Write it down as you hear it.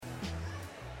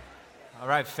All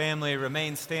right, family,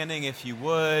 remain standing if you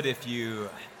would. If you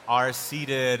are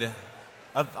seated,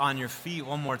 up on your feet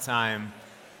one more time.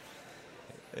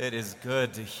 It is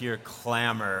good to hear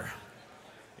clamor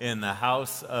in the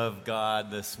house of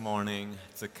God this morning.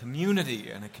 It's a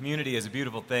community, and a community is a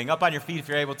beautiful thing. Up on your feet if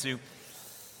you're able to.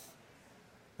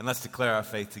 And let's declare our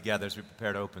faith together as we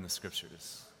prepare to open the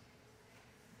scriptures.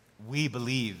 We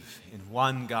believe in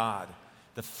one God,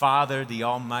 the Father, the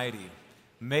Almighty,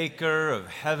 maker of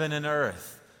heaven and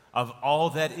earth, of all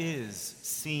that is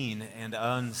seen and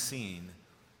unseen.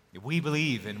 We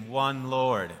believe in one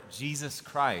Lord, Jesus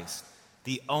Christ,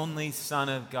 the only Son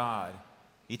of God,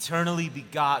 eternally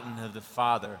begotten of the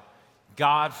Father,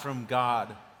 God from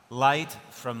God, light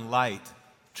from light,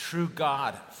 true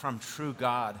God from true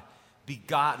God,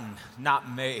 begotten,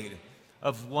 not made,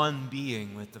 of one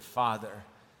being with the Father.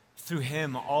 Through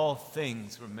him all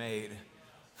things were made.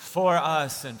 For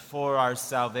us and for our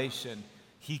salvation,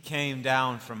 he came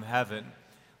down from heaven.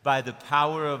 By the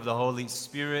power of the Holy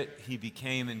Spirit, he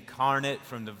became incarnate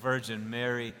from the Virgin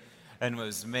Mary and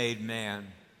was made man.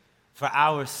 For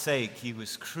our sake, he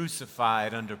was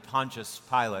crucified under Pontius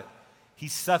Pilate. He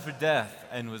suffered death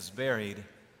and was buried.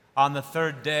 On the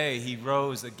third day, he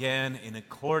rose again in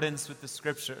accordance with the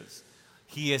Scriptures.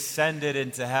 He ascended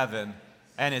into heaven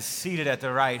and is seated at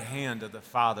the right hand of the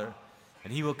Father.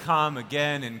 And he will come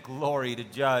again in glory to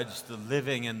judge the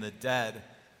living and the dead.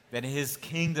 Then his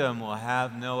kingdom will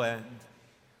have no end.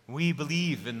 We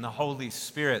believe in the Holy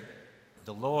Spirit,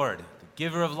 the Lord, the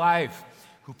giver of life,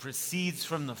 who proceeds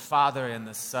from the Father and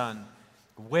the Son.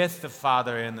 With the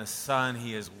Father and the Son,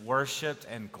 he is worshiped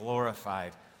and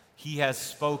glorified. He has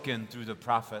spoken through the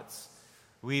prophets.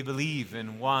 We believe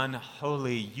in one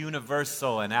holy,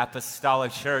 universal, and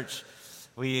apostolic church.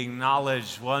 We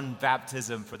acknowledge one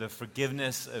baptism for the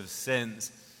forgiveness of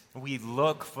sins. We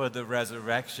look for the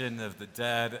resurrection of the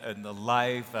dead and the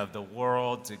life of the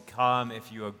world to come.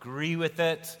 If you agree with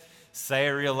it, say it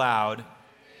real loud.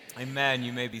 Amen.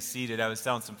 You may be seated. I was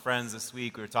telling some friends this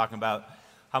week, we were talking about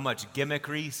how much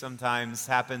gimmickry sometimes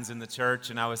happens in the church,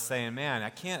 and I was saying, man,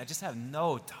 I just have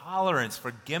no tolerance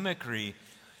for gimmickry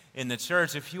in the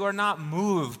church. If you are not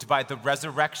moved by the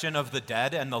resurrection of the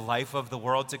dead and the life of the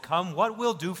world to come, what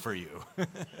will do for you?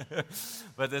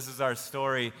 But this is our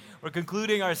story. We're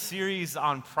concluding our series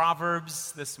on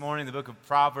Proverbs this morning, the book of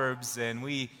Proverbs, and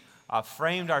we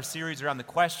framed our series around the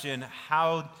question,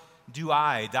 how do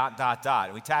I, ...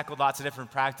 We tackled lots of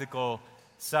different practical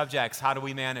subjects. How do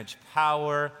we manage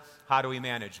power? How do we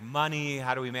manage money?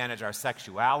 How do we manage our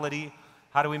sexuality?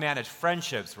 How do we manage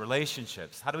friendships,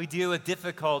 relationships? How do we deal with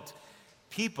difficult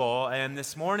people? And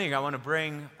this morning, I want to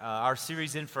bring our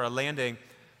series in for a landing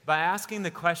by asking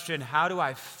the question, how do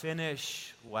I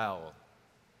finish well?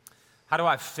 How do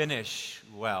I finish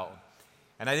well?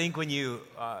 And I think when you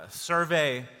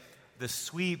survey the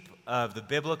sweep of the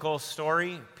biblical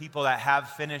story, people that have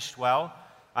finished well,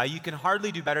 you can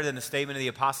hardly do better than the statement of the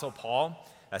Apostle Paul.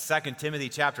 2 Timothy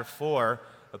chapter 4,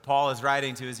 Paul is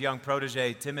writing to his young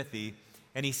protege, Timothy,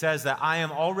 and he says that I am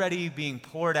already being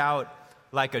poured out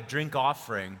like a drink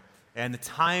offering, and the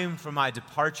time for my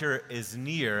departure is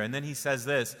near. And then he says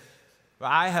this,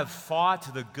 I have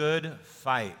fought the good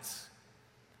fight.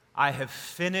 I have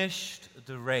finished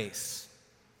the race.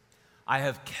 I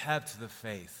have kept the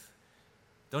faith.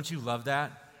 Don't you love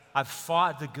that? I've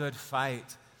fought the good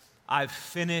fight. I've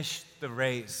finished the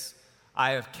race.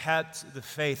 I have kept the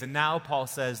faith. And now Paul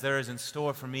says there is in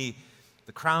store for me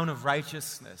the crown of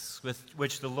righteousness, with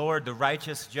which the Lord, the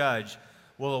righteous judge,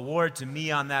 will award to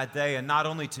me on that day, and not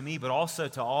only to me, but also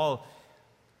to all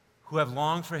who have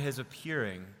longed for his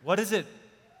appearing. What does it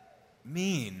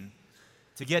mean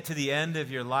to get to the end of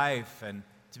your life and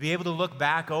to be able to look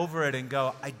back over it and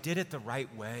go, I did it the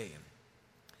right way.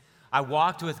 I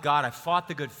walked with God. I fought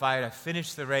the good fight. I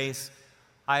finished the race.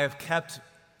 I have kept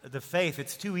the faith.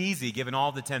 It's too easy, given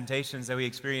all the temptations that we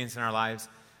experience in our lives,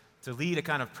 to lead a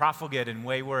kind of profligate and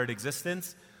wayward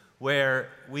existence where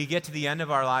we get to the end of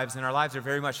our lives and our lives are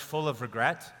very much full of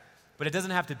regret, but it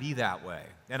doesn't have to be that way.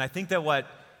 And I think that what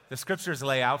the scriptures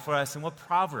lay out for us and what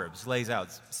Proverbs lays out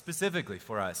specifically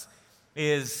for us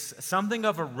is something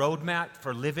of a roadmap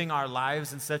for living our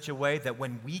lives in such a way that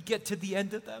when we get to the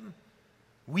end of them,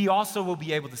 we also will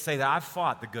be able to say that I've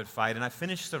fought the good fight and I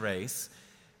finished the race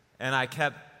and I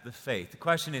kept the faith. The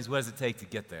question is, what does it take to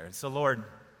get there? And so, Lord,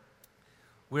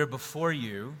 we're before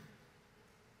you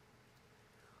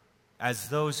as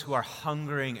those who are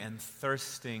hungering and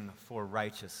thirsting for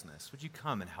righteousness. Would you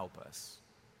come and help us?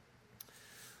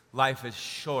 Life is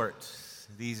short.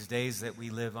 These days that we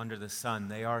live under the sun,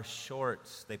 they are short.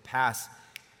 They pass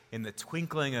in the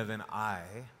twinkling of an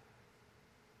eye.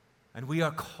 And we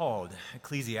are called,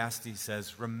 Ecclesiastes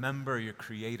says, remember your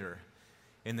Creator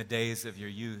in the days of your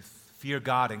youth. Fear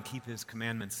God and keep His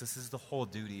commandments. This is the whole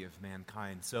duty of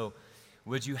mankind. So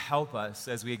would you help us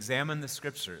as we examine the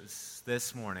Scriptures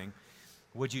this morning?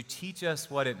 Would you teach us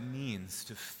what it means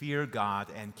to fear God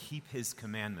and keep His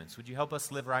commandments? Would you help us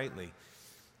live rightly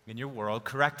in your world?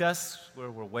 Correct us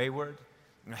where we're wayward.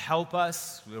 Help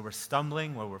us where we're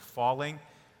stumbling, where we're falling.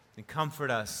 And comfort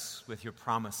us with your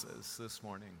promises this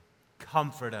morning.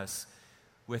 Comfort us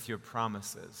with your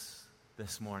promises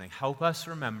this morning. Help us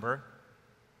remember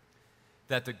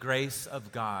that the grace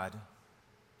of God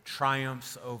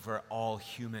triumphs over all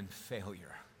human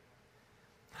failure.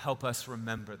 Help us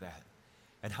remember that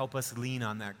and help us lean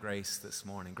on that grace this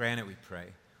morning. Grant it, we pray.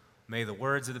 May the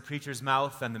words of the preacher's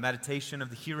mouth and the meditation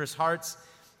of the hearers' hearts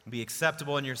be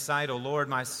acceptable in your sight, O Lord,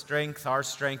 my strength,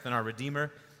 and our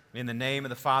Redeemer. In the name of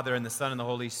the Father, and the Son, and the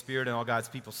Holy Spirit, and all God's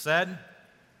people said,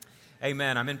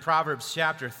 amen. I'm in Proverbs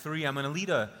chapter 3. I'm going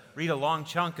to read a long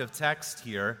chunk of text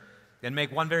here and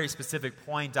make one very specific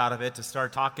point out of it to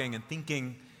start talking and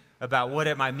thinking about what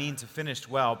it might mean to finish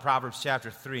well. Proverbs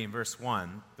chapter 3 and verse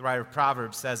 1. The writer of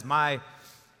Proverbs says, my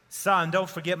son, don't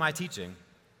forget my teaching,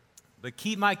 but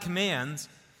keep my commands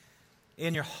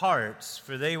in your hearts,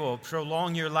 for they will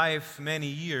prolong your life many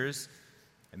years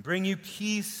and bring you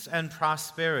peace and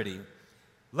prosperity.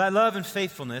 Let love and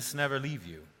faithfulness never leave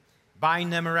you.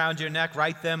 Bind them around your neck,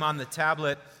 write them on the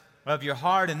tablet of your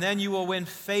heart, and then you will win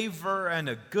favor and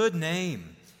a good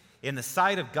name in the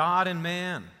sight of God and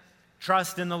man.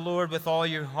 Trust in the Lord with all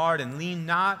your heart and lean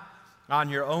not on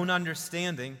your own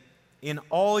understanding. In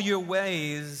all your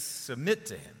ways submit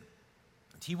to Him,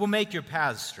 and He will make your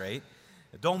paths straight.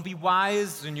 Don't be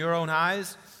wise in your own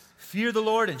eyes. Fear the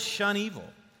Lord and shun evil.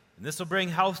 And this will bring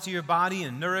health to your body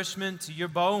and nourishment to your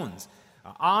bones.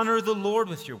 Honor the Lord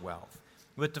with your wealth,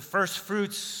 with the first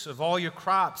fruits of all your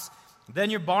crops. Then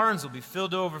your barns will be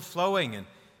filled to overflowing, and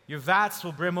your vats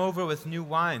will brim over with new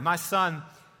wine. My son,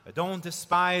 don't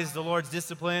despise the Lord's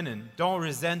discipline, and don't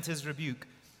resent His rebuke,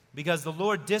 because the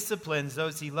Lord disciplines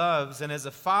those He loves, and as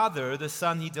a father, the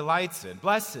son He delights in.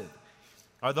 Blessed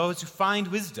are those who find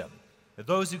wisdom,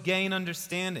 those who gain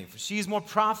understanding, for she is more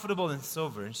profitable than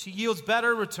silver, and she yields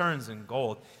better returns than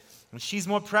gold. And she's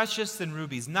more precious than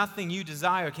rubies. Nothing you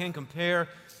desire can compare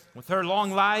with her. Long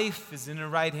life is in her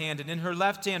right hand, and in her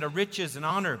left hand are riches and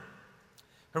honor.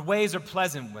 Her ways are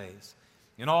pleasant ways,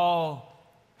 and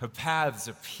all her paths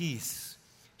are peace.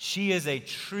 She is a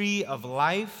tree of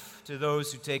life to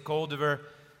those who take hold of her,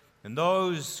 and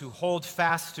those who hold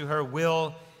fast to her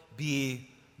will be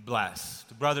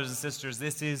blessed. Brothers and sisters,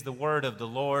 this is the word of the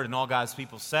Lord, and all God's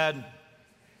people said,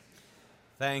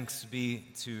 thanks be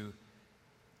to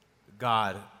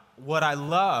God. What I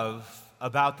love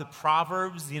about the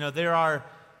Proverbs, there are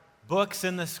books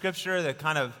in the Scripture that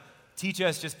kind of teach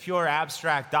us just pure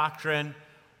abstract doctrine,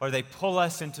 or they pull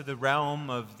us into the realm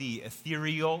of the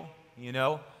ethereal,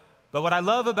 But what I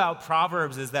love about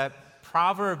Proverbs is that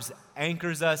Proverbs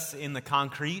anchors us in the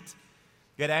concrete.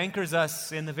 It anchors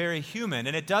us in the very human,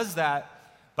 and it does that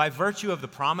by virtue of the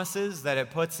promises that it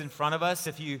puts in front of us.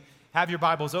 If you have your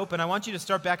Bibles open, I want you to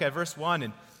start back at verse 1,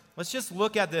 and let's just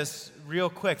look at this real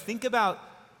quick. Think about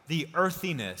the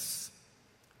earthiness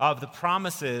of the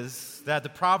promises that the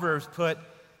Proverbs put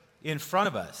in front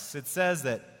of us. It says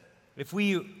that if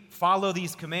we follow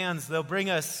these commands, they'll bring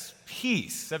us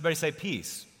peace. Everybody say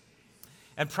peace.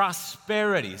 And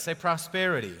prosperity. Say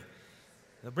prosperity.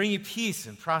 They'll bring you peace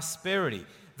and prosperity.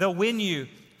 They'll win you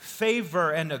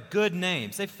favor and a good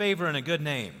name. Say favor and a good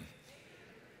name.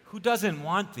 Who doesn't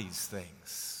want these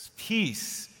things?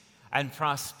 Peace and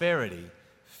prosperity,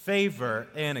 favor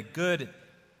and a good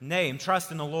name.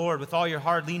 Trust in the Lord with all your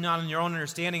heart. Lean not on your own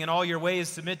understanding. In all your ways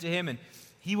submit to Him, and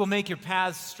He will make your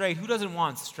paths straight. Who doesn't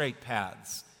want straight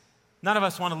paths? None of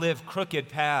us want to live crooked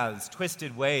paths,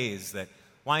 twisted ways that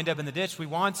wind up in the ditch. We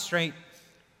want straight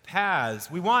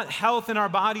paths. We want health in our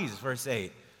bodies, verse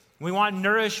 8. We want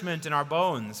nourishment in our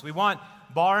bones. We want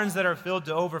barns that are filled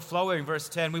to overflowing, verse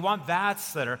 10. We want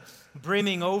vats that are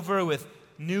brimming over with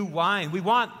new wine. We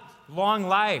want long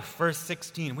life, verse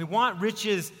 16. We want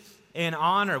riches and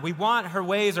honor. We want her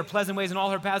ways are pleasant ways, and all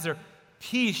her paths are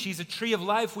peace. She's a tree of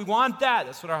life. We want that.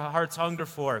 That's what our hearts hunger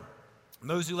for.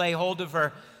 Those who lay hold of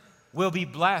her will be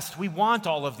blessed. We want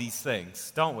all of these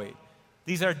things, don't we?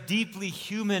 These are deeply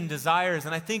human desires,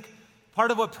 and I think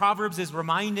part of what Proverbs is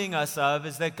reminding us of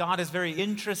is that God is very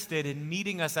interested in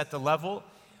meeting us at the level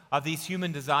of these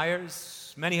human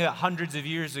desires. Many hundreds of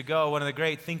years ago, one of the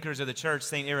great thinkers of the church,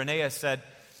 St. Irenaeus, said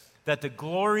that the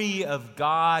glory of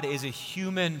God is a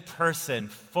human person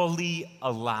fully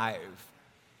alive.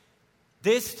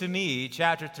 This, to me,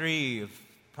 chapter 3 of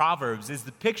Proverbs, is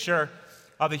the picture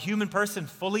of a human person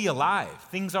fully alive.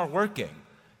 Things are working.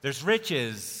 There's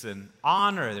riches and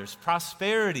honor, there's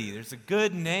prosperity, there's a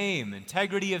good name,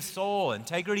 integrity of soul,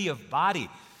 integrity of body.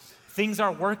 Things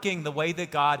are working the way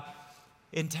that God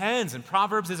intends, and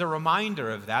Proverbs is a reminder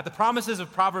of that. The promises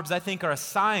of Proverbs, I think, are a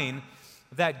sign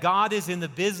that God is in the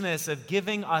business of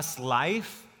giving us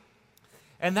life,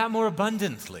 and that more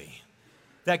abundantly.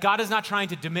 That God is not trying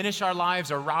to diminish our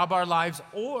lives or rob our lives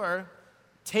or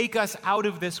take us out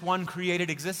of this one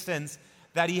created existence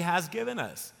that He has given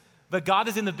us. But God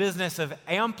is in the business of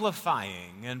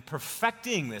amplifying and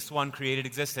perfecting this one created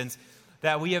existence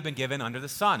that we have been given under the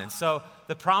sun. And so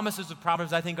the promises of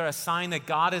Proverbs, I think, are a sign that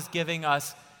God is giving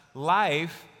us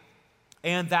life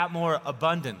and that more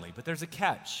abundantly. But there's a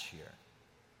catch here.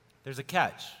 There's a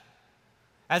catch.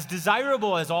 As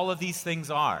desirable as all of these things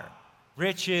are,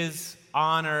 riches,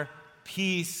 honor,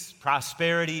 peace,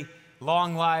 prosperity,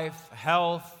 long life,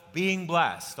 health, being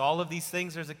blessed, all of these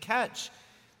things, there's a catch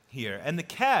here. And the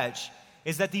catch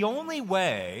is that the only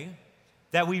way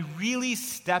that we really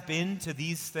step into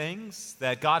these things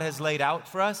that God has laid out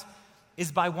for us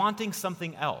is by wanting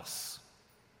something else.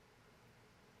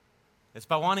 It's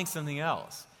by wanting something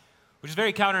else, which is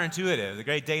very counterintuitive. The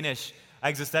great Danish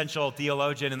existential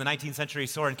theologian in the 19th century,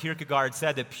 Søren Kierkegaard,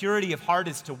 said that purity of heart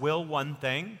is to will one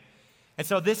thing. And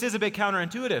so this is a bit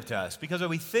counterintuitive to us, because what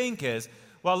we think is,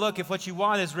 well, look, if what you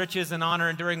want is riches and honor,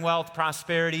 enduring wealth,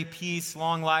 prosperity, peace,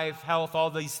 long life, health, all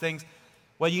these things,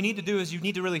 what you need to do is you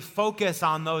need to really focus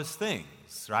on those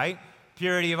things, right?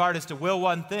 Purity of heart is to will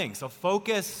one thing. So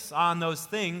focus on those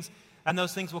things, and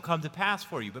those things will come to pass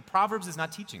for you. But Proverbs is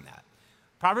not teaching that.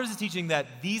 Proverbs is teaching that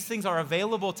these things are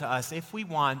available to us if we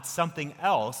want something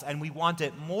else, and we want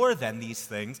it more than these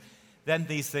things, then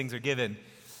these things are given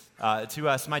to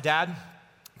us. My dad,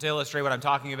 to illustrate what I'm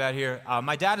talking about here,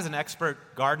 my dad is an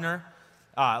expert gardener,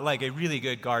 like a really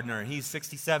good gardener. He's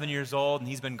 67 years old, and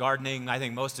he's been gardening, I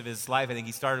think, most of his life. I think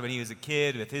he started when he was a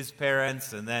kid with his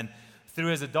parents, and then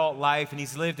through his adult life, and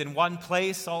he's lived in one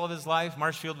place all of his life,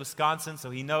 Marshfield, Wisconsin,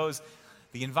 so he knows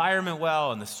the environment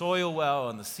well, and the soil well,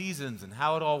 and the seasons, and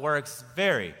how it all works.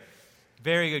 Very,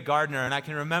 very good gardener, and I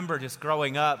can remember just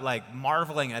growing up, like,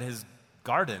 marveling at his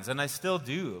gardens, and I still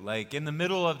do. Like, in the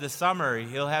middle of the summer,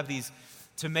 he'll have these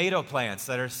tomato plants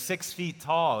that are 6 feet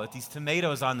tall with these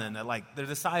tomatoes on them that, like, they're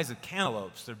the size of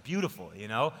cantaloupes. They're beautiful, you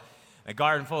know? A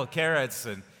garden full of carrots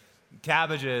and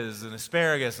cabbages and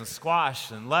asparagus and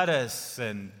squash and lettuce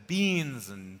and beans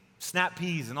and snap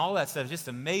peas and all that stuff. Just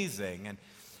amazing.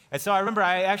 And so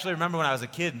I actually remember when I was a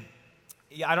kid,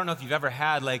 I don't know if you've ever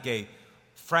had like a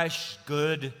fresh,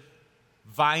 good,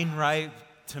 vine-ripe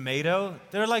tomato.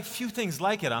 There are like few things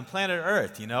like it on planet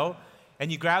Earth, you know?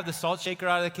 And you grab the salt shaker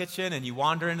out of the kitchen and you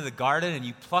wander into the garden and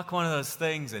you pluck one of those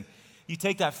things and you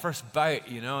take that first bite,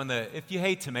 you know? And if you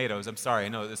hate tomatoes, I'm sorry, I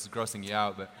know this is grossing you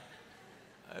out, but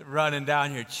running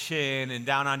down your chin and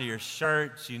down onto your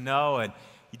shirt, you know, and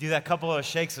you do that couple of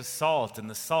shakes of salt, and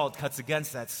the salt cuts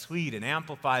against that sweet and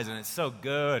amplifies, and it's so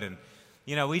good. And,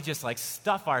 you know, we just like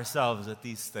stuff ourselves at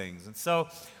these things. And so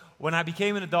when I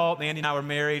became an adult, Mandy and I were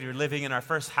married. We were living in our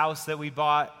first house that we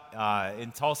bought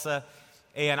in Tulsa.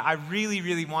 And I really,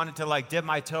 really wanted to like dip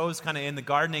my toes kind of in the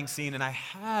gardening scene. And I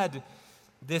had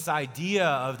this idea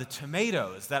of the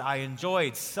tomatoes that I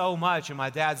enjoyed so much in my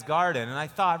dad's garden. And I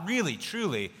thought, really,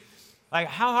 truly, like,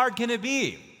 how hard can it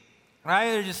be?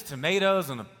 Right? They're just tomatoes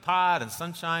in a pot and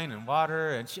sunshine and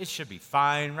water, and it should be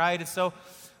fine, right? And so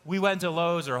we went to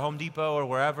Lowe's or Home Depot or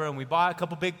wherever, and we bought a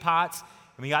couple big pots,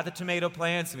 and we got the tomato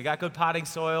plants, and we got good potting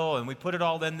soil, and we put it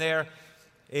all in there,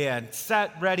 and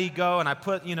set, ready, go, and I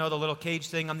put, you know, the little cage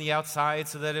thing on the outside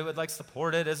so that it would, like,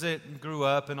 support it as it grew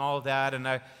up and all of that. And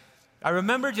I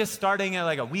remember just starting at,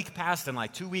 like, a week passed and,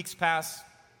 like, 2 weeks passed,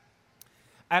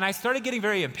 and I started getting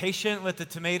very impatient with the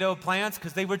tomato plants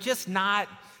because they were just not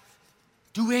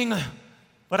doing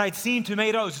what I'd seen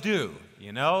tomatoes do,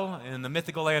 you know, in the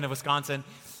mythical land of Wisconsin.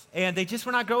 And they just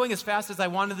were not growing as fast as I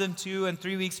wanted them to, and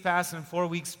 3 weeks passed and 4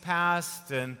 weeks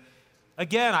passed. And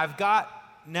again, I've got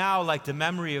now like the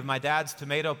memory of my dad's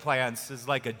tomato plants is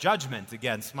like a judgment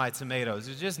against my tomatoes.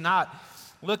 It's just not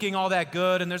looking all that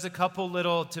good, and there's a couple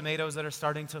little tomatoes that are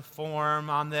starting to form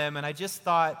on them, and I just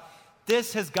thought,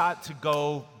 this has got to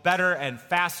go better and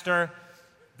faster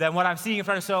than what I'm seeing in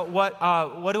front of. So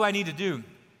what do I need to do?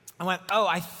 I went,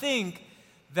 I think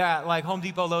that like Home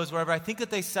Depot, Lowe's, wherever, I think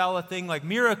that they sell a thing like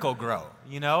Miracle Grow,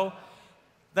 you know?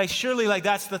 Like surely like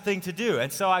that's the thing to do.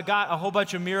 And so I got a whole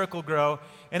bunch of Miracle Grow,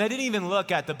 and I didn't even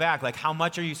look at the back, like how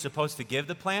much are you supposed to give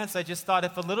the plants? I just thought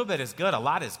if a little bit is good, a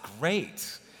lot is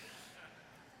great.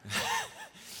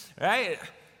 Right?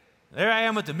 There I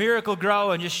am with the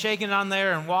Miracle-Gro and just shaking it on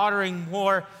there and watering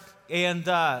more. And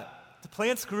the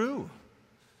plants grew.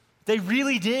 They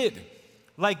really did.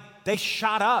 Like, they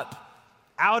shot up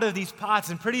out of these pots.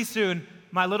 And pretty soon,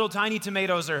 my little tiny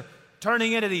tomatoes are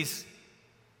turning into these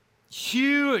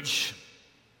huge,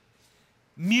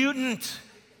 mutant,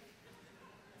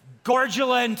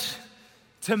 gorgulent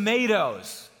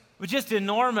tomatoes. It was just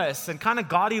enormous and kind of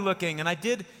gaudy looking. And I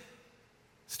did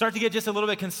start to get just a little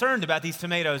bit concerned about these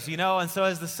tomatoes, And so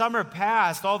as the summer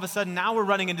passed, all of a sudden now we're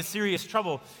running into serious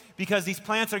trouble because these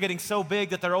plants are getting so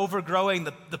big that they're overgrowing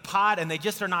the pot and they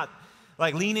just are not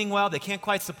like leaning well. They can't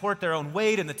quite support their own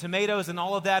weight and the tomatoes and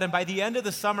all of that. And by the end of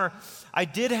the summer, I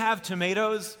did have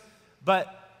tomatoes,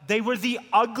 but they were the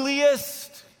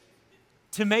ugliest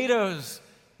tomatoes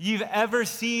you've ever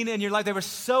seen in your life. They were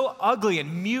so ugly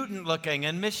and mutant looking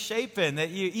and misshapen that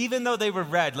even though they were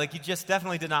red, like you just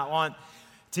definitely did not want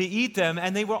to eat them.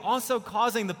 And they were also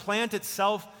causing the plant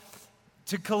itself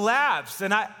to collapse.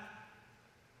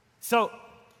 So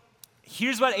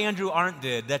here's what Andrew Arndt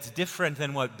did that's different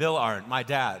than what Bill Arndt, my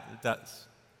dad, does.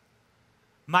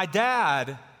 My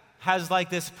dad has like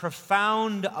this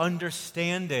profound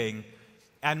understanding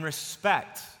and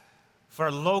respect for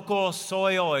local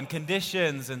soil and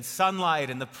conditions and sunlight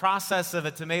and the process of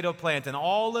a tomato plant and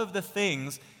all of the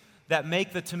things that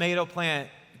make the tomato plant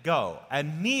go.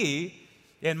 And me,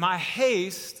 in my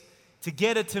haste to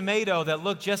get a tomato that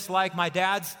looked just like my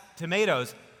dad's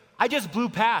tomatoes, I just blew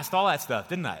past all that stuff,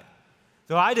 didn't I?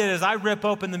 So what I did is I rip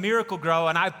open the Miracle-Gro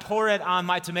and I pour it on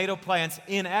my tomato plants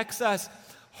in excess,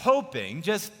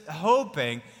 just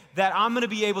hoping that I'm going to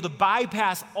be able to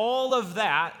bypass all of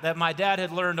that my dad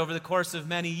had learned over the course of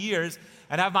many years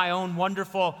and have my own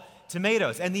wonderful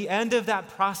tomatoes. And the end of that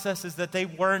process is that they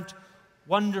weren't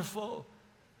wonderful.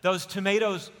 Those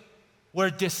tomatoes were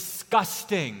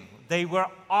disgusting. They were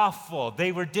awful.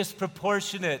 They were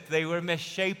disproportionate. They were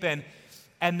misshapen.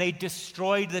 And they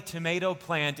destroyed the tomato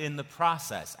plant in the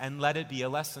process. And let it be a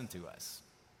lesson to us.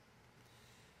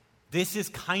 This is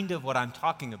kind of what I'm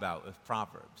talking about with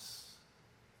Proverbs.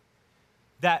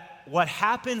 That what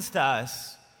happens to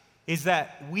us is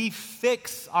that we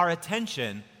fix our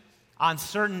attention on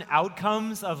certain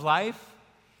outcomes of life,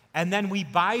 and then we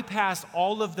bypass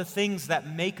all of the things that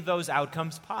make those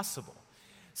outcomes possible.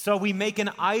 So we make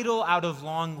an idol out of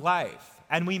long life,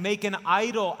 and we make an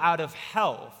idol out of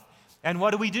health. And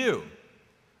what do?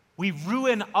 We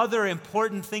ruin other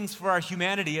important things for our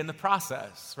humanity in the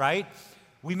process, right?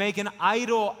 We make an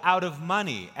idol out of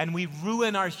money, and we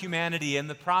ruin our humanity in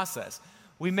the process.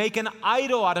 We make an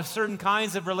idol out of certain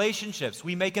kinds of relationships.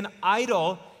 We make an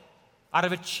idol out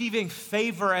of achieving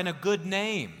favor and a good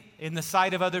name in the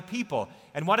sight of other people.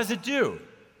 And what does it do?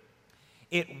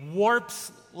 It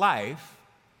warps life,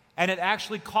 and it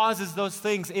actually causes those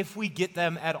things, if we get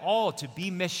them at all, to be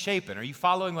misshapen. Are you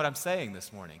following what I'm saying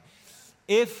this morning?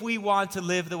 If we want to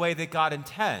live the way that God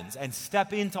intends and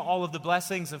step into all of the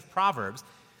blessings of Proverbs,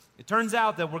 it turns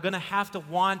out that we're going to have to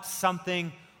want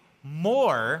something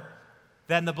more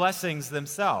than the blessings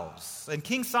themselves. And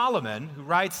King Solomon, who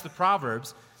writes the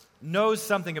Proverbs, knows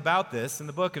something about this. In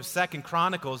the book of 2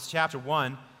 Chronicles, chapter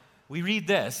 1, we read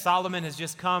this. Solomon has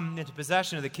just come into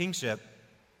possession of the kingship.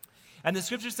 And the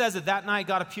scripture says that night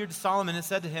God appeared to Solomon and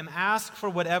said to him, "Ask for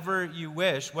whatever you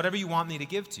wish, whatever you want me to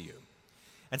give to you."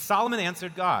 And Solomon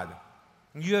answered God,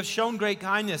 "You have shown great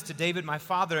kindness to David my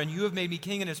father, and you have made me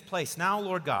king in his place. Now,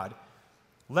 Lord God,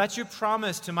 let your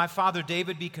promise to my father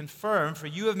David be confirmed, for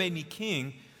you have made me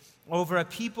king over a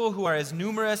people who are as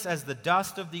numerous as the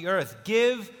dust of the earth.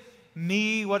 Give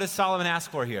me," what does Solomon ask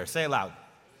for here? Say it loud.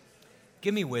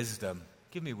 Give me wisdom,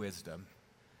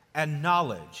 and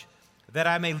knowledge, that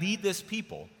I may lead this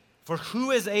people. For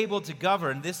who is able to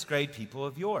govern this great people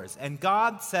of yours? And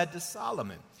God said to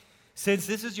Solomon, "Since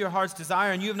this is your heart's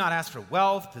desire, and you have not asked for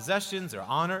wealth, possessions, or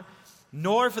honor,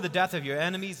 nor for the death of your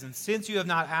enemies, and since you have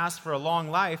not asked for a long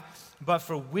life, but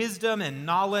for wisdom and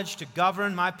knowledge to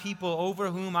govern my people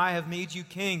over whom I have made you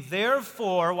king,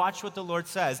 therefore," watch what the Lord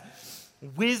says,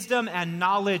 "wisdom and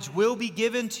knowledge will be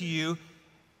given to you."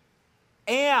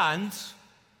 And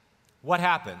what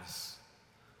happens?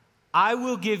 "I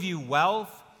will give you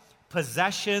wealth,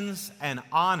 possessions, and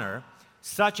honor,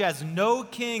 such as no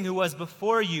king who was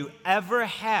before you ever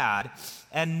had,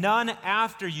 and none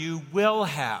after you will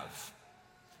have."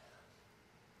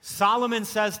 Solomon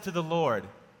says to the Lord,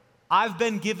 I've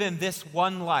been given this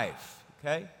one life,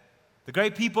 okay? The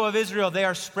great people of Israel, they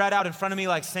are spread out in front of me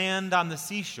like sand on the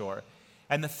seashore.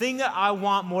 And the thing that I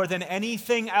want more than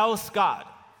anything else, God,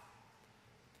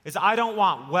 is I don't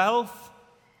want wealth,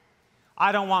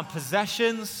 I don't want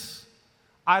possessions,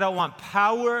 I don't want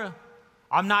power,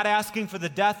 I'm not asking for the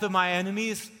death of my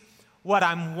enemies. What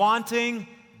I'm wanting,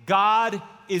 God,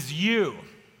 is you.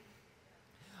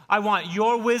 I want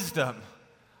your wisdom.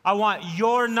 I want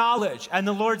your knowledge. And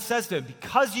the Lord says to him,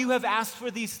 because you have asked for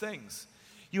these things,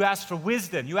 you asked for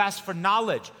wisdom, you asked for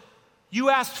knowledge, you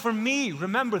asked for me.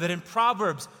 Remember that in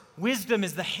Proverbs, wisdom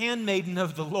is the handmaiden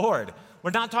of the Lord.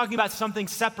 We're not talking about something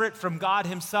separate from God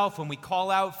himself when we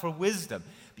call out for wisdom.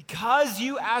 Because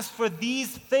you asked for these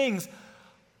things,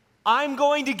 I'm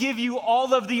going to give you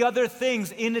all of the other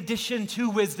things in addition to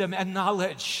wisdom and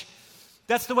knowledge.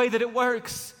 That's the way that it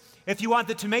works. If you want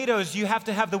the tomatoes, you have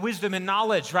to have the wisdom and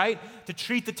knowledge, right? To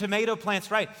treat the tomato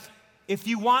plants right. If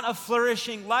you want a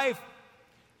flourishing life,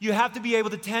 you have to be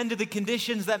able to tend to the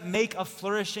conditions that make a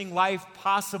flourishing life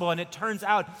possible. And it turns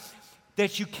out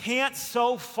that you can't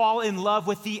so fall in love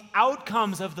with the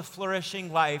outcomes of the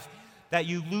flourishing life that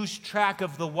you lose track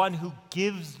of the one who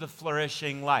gives the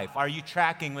flourishing life. Are you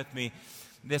tracking with me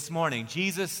this morning?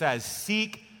 Jesus says,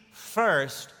 seek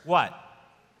first what?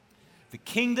 The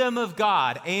kingdom of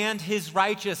God and his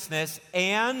righteousness,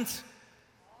 and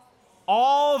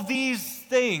all these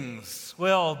things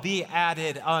will be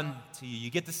added unto you. You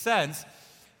get the sense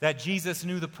that Jesus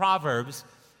knew the Proverbs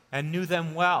and knew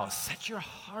them well. Set your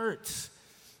heart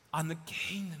on the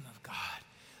kingdom of God,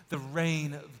 the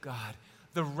reign of God,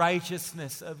 the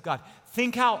righteousness of God.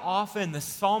 Think how often the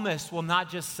psalmist will not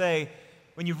just say,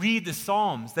 when you read the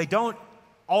Psalms, they don't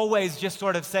always just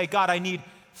sort of say, God, I need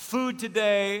food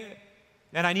today,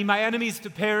 and I need my enemies to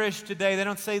perish today. They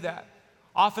don't say that.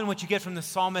 Often what you get from the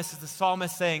psalmist is the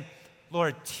psalmist saying,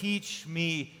 Lord, teach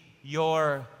me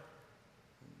your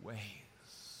ways.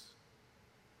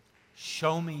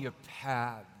 Show me your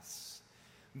paths.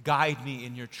 Guide me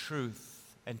in your truth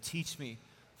and teach me.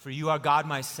 For you are God,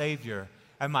 my Savior,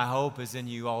 and my hope is in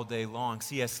you all day long.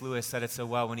 C.S. Lewis said it so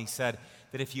well when he said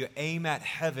that if you aim at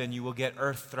heaven, you will get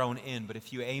earth thrown in. But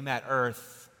if you aim at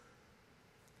earth,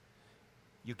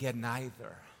 you get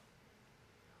neither.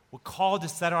 We're called to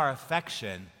set our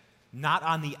affection not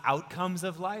on the outcomes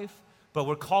of life, but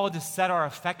we're called to set our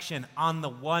affection on the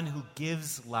one who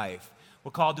gives life.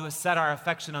 We're called to set our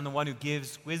affection on the one who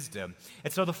gives wisdom.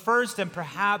 And so the first and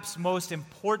perhaps most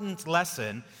important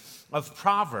lesson of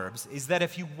Proverbs is that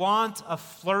if you want a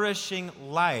flourishing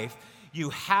life, you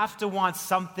have to want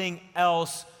something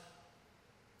else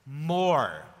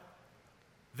more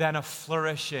than a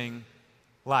flourishing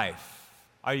life.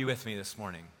 Are you with me this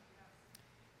morning?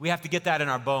 We have to get that in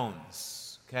our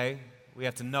bones, okay? We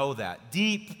have to know that.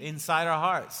 Deep inside our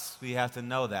hearts, we have to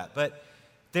know that. But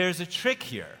there's a trick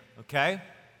here, okay?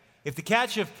 If the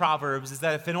catch of Proverbs is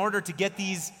that if in order to get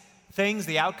these things,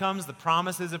 the outcomes, the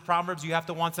promises of Proverbs, you have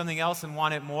to want something else and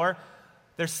want it more,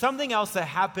 there's something else that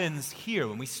happens here.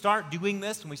 When we start doing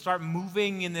this, when we start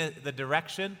moving in the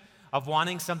direction of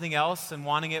wanting something else and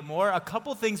wanting it more, a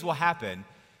couple things will happen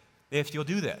if you'll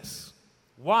do this.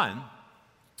 One,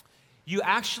 you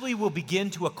actually will begin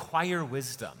to acquire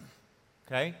wisdom,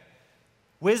 okay?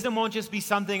 Wisdom won't just be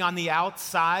something on the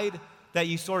outside that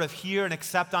you sort of hear and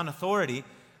accept on authority,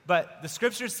 but the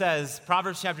scripture says,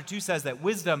 Proverbs chapter 2 says that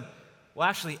wisdom will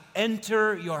actually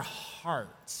enter your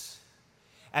heart,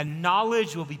 and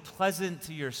knowledge will be pleasant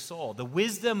to your soul. The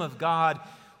wisdom of God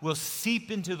will seep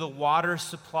into the water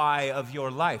supply of your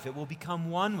life. It will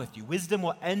become one with you. Wisdom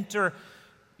will enter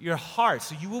your heart.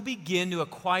 So you will begin to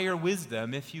acquire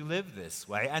wisdom if you live this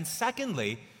way. And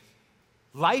secondly,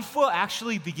 life will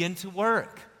actually begin to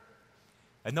work.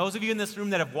 And those of you in this room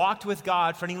that have walked with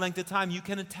God for any length of time, you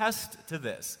can attest to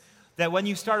this. That when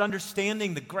you start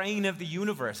understanding the grain of the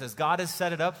universe as God has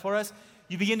set it up for us,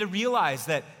 you begin to realize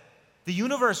that the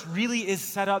universe really is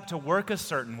set up to work a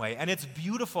certain way. And it's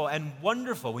beautiful and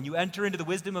wonderful when you enter into the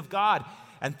wisdom of God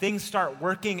and things start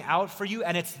working out for you,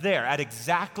 and it's there at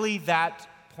exactly that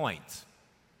point.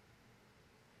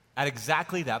 At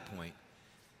exactly that point.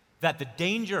 That the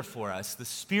danger for us, the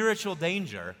spiritual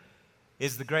danger,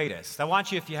 is the greatest. I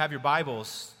want you, if you have your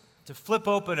Bibles, to flip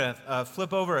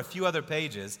over a few other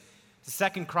pages to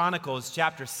 2 Chronicles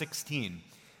chapter 16.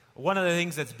 One of the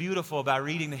things that's beautiful about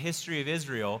reading the history of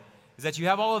Israel is that you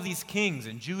have all of these kings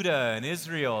in Judah and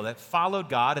Israel that followed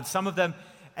God, and some of them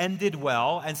ended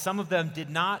well, and some of them did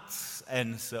not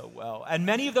end so well. And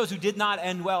many of those who did not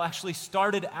end well actually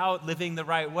started out living the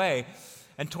right way,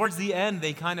 and towards the end,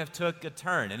 they kind of took a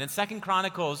turn. And in 2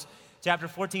 Chronicles chapter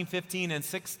 14, 15, and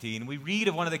 16, we read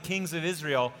of one of the kings of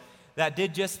Israel that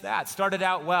did just that, started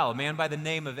out well, a man by the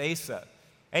name of Asa.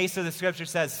 Asa, the scripture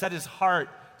says, set his heart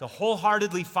to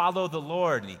wholeheartedly follow the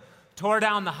Lord, and he tore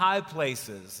down the high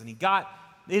places, and he got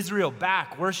Israel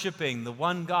back worshiping the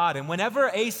one God. And whenever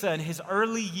Asa in his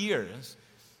early years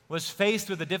was faced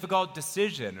with a difficult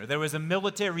decision, or there was a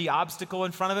military obstacle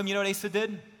in front of him, you know what Asa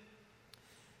did?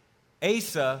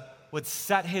 Asa would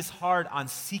set his heart on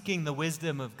seeking the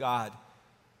wisdom of God.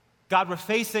 God, we're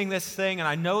facing this thing, and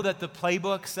I know that the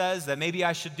playbook says that maybe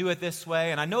I should do it this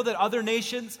way, and I know that other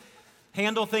nations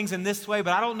handle things in this way,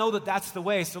 but I don't know that that's the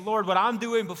way. So Lord, what I'm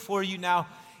doing before you now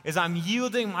is I'm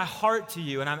yielding my heart to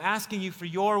you, and I'm asking you for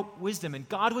your wisdom. And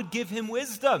God would give him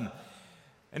wisdom,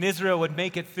 and Israel would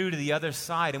make it through to the other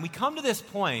side. And we come to this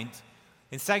point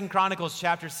in 2 Chronicles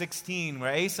chapter 16,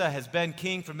 where Asa has been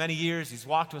king for many years. He's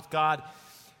walked with God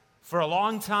for a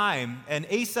long time, and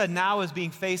Asa now is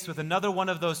being faced with another one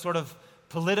of those sort of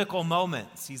political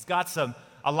moments. He's got some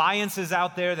alliances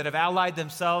out there that have allied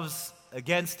themselves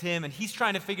against him, and he's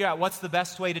trying to figure out what's the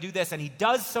best way to do this, and he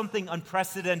does something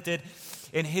unprecedented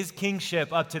in his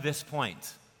kingship up to this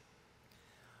point.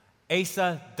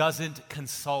 Asa doesn't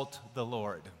consult the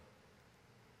Lord.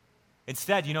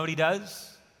 Instead, you know what he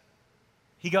does?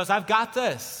 He goes, I've got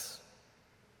this.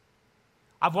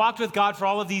 I've walked with God for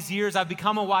all of these years. I've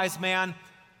become a wise man.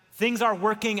 Things are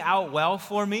working out well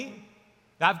for me.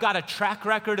 I've got a track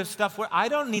record of stuff where I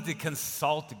don't need to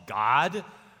consult God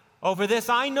over this.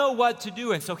 I know what to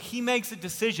do. And so he makes a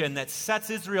decision that sets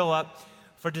Israel up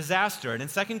for disaster. And in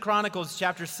 2 Chronicles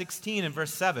chapter 16 and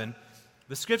verse 7,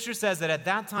 the scripture says that at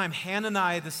that time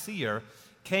Hananiah the seer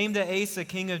came to Asa,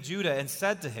 king of Judah, and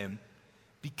said to him,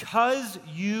 because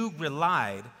you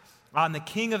relied on the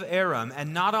king of Aram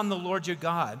and not on the Lord your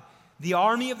God, the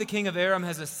army of the king of Aram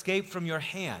has escaped from your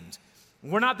hand.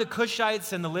 Were not the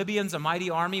Cushites and the Libyans a mighty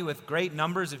army with great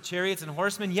numbers of chariots and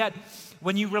horsemen? Yet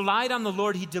when you relied on the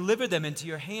Lord, he delivered them into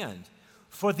your hand.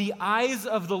 For the eyes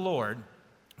of the Lord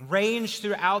range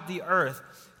throughout the earth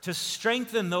to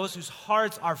strengthen those whose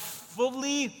hearts are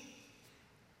fully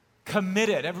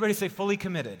committed. Everybody say fully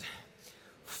committed.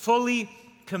 Fully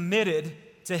committed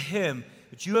to him.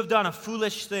 But you have done a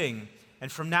foolish thing,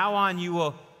 and from now on you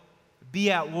will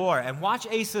be at war. And watch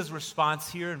Asa's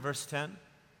response here in verse 10.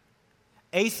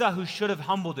 Asa, who should have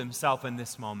humbled himself in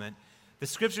this moment, the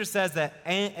scripture says that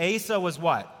Asa was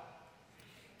what?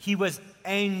 He was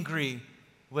angry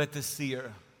with the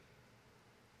seer.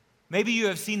 Maybe you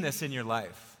have seen this in your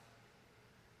life.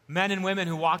 Men and women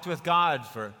who walked with God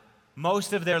for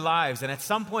most of their lives, and at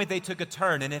some point they took a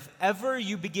turn, and if ever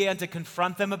you began to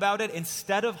confront them about it,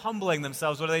 instead of humbling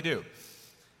themselves, what do?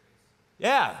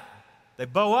 Yeah, they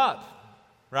bow up,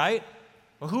 right?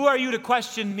 Well, who are you to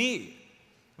question me?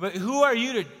 But who are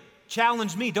you to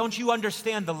challenge me? Don't you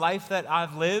understand the life that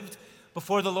I've lived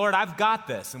before the Lord? I've got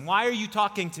this. And why are you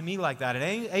talking to me like that?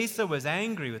 And Asa was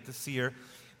angry with the seer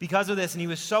because of this, and he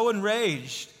was so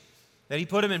enraged that he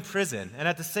put him in prison. And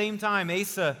at the same time,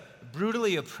 Asa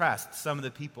brutally oppressed some of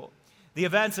the people. The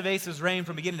events of Asa's reign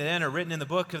from beginning to end are written in the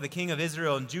book of the king of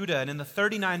Israel and Judah. And in the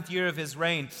 39th year of his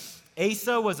reign,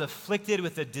 Asa was afflicted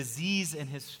with a disease in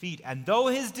his feet. And though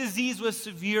his disease was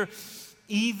severe,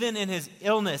 even in his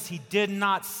illness, he did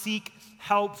not seek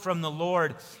help from the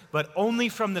Lord, but only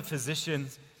from the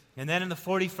physicians. And then in the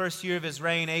 41st year of his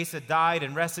reign, Asa died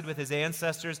and rested with his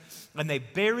ancestors, and they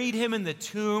buried him in the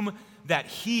tomb that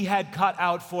he had cut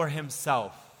out for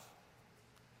himself.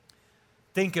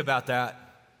 Think about that.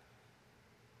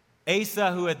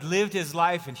 Asa, who had lived his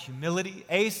life in humility,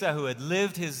 Asa, who had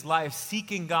lived his life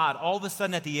seeking God, all of a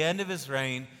sudden at the end of his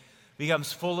reign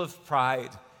becomes full of pride,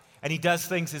 and he does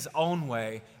things his own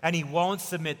way, and he won't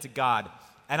submit to God.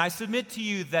 And I submit to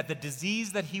you that the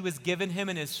disease that he was given him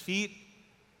in his feet,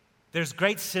 there's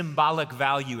great symbolic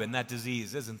value in that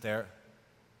disease, isn't there?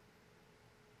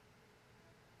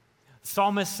 The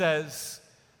psalmist says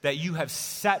that you have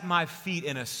set my feet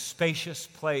in a spacious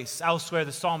place. Elsewhere,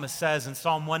 the psalmist says in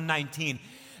Psalm 119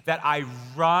 that I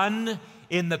run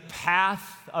in the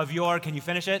path of your, can you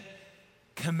finish it?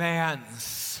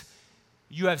 Commands.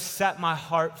 You have set my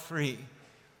heart free.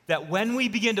 That when we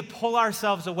begin to pull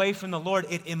ourselves away from the Lord,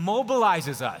 it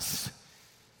immobilizes us.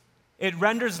 It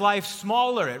renders life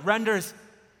smaller. It renders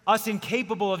us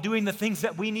incapable of doing the things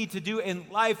that we need to do in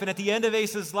life. And at the end of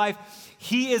Asa's life,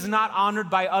 he is not honored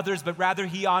by others, but rather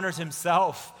he honors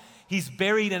himself. He's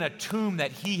buried in a tomb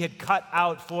that he had cut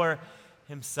out for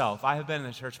himself. I have been in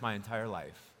the church my entire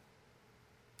life.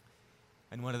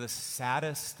 And one of the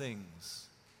saddest things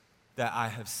that I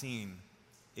have seen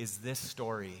is this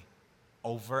story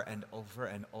over and over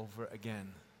and over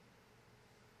again.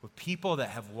 With people that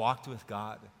have walked with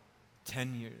God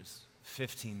 10 years,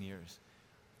 15 years,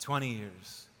 20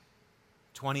 years,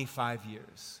 25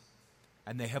 years,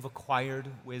 and they have acquired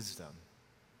wisdom,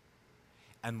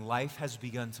 and life has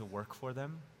begun to work for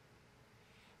them,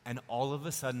 and all of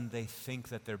a sudden they think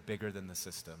that they're bigger than the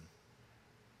system.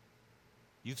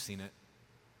 You've seen it.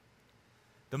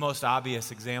 The most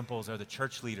obvious examples are the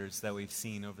church leaders that we've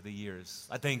seen over the years.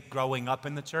 I think growing up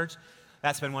in the church,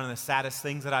 that's been one of the saddest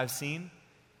things that I've seen.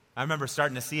 I remember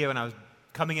starting to see it when I was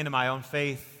coming into my own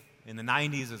faith in the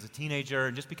 90s as a teenager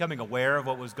and just becoming aware of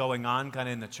what was going on kind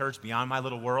of in the church beyond my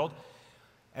little world.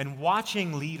 And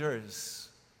watching leaders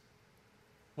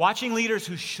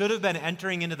who should have been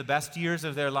entering into the best years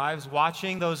of their lives,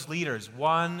 watching those leaders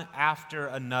one after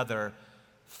another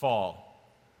fall.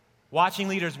 Watching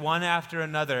leaders one after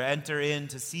another enter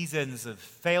into seasons of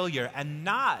failure, and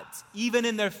not even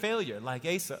in their failure, like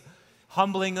Asa,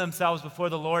 humbling themselves before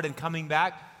the Lord and coming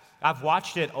back. I've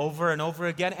watched it over and over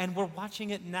again, and we're watching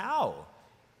it now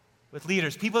with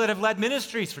leaders, people that have led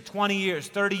ministries for 20 years,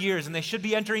 30 years, and they should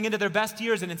be entering into their best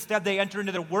years, and instead they enter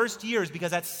into their worst years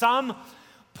because at some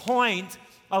point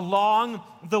along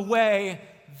the way,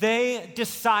 they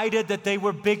decided that they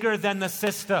were bigger than the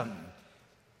system.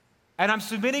 And I'm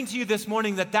submitting to you this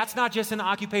morning that that's not just an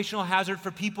occupational hazard for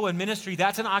people in ministry,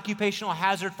 that's an occupational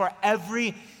hazard for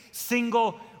every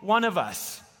single one of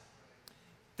us.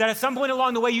 That at some point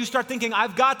along the way you start thinking,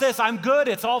 I've got this, I'm good,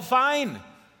 it's all fine.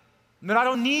 But I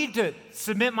don't need to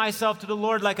submit myself to the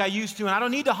Lord like I used to, and I don't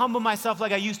need to humble myself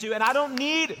like I used to, and I don't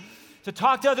need to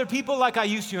talk to other people like I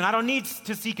used to, and I don't need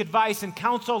to seek advice and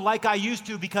counsel like I used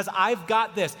to because I've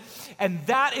got this. And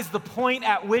that is the point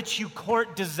at which you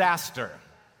court disaster.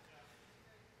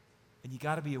 And you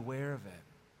got to be aware of it.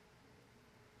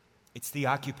 It's the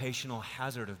occupational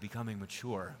hazard of becoming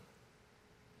mature.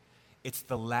 It's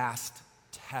the last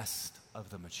test of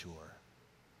the mature.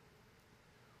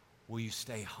 Will you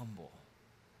stay humble?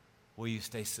 Will you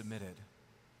stay submitted?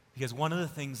 Because one of the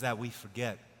things that we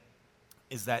forget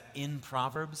is that in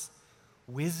Proverbs,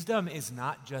 wisdom is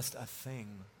not just a thing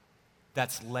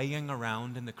that's laying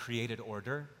around in the created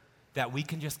order that we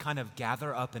can just kind of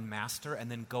gather up and master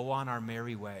and then go on our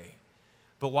merry way.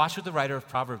 But watch what the writer of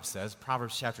Proverbs says,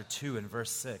 Proverbs chapter 2 and verse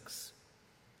 6.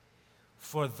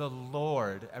 For the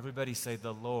Lord, everybody say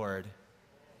the Lord,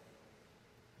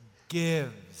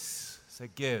 gives. Say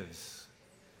gives.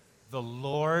 The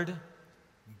Lord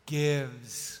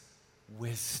gives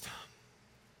wisdom.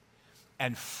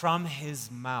 And from his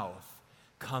mouth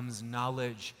comes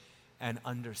knowledge and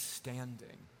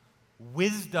understanding.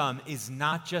 Wisdom is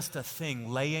not just a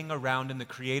thing laying around in the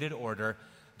created order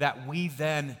that we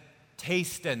then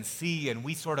taste and see and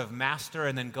we sort of master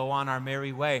and then go on our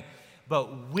merry way.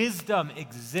 But wisdom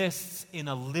exists in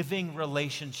a living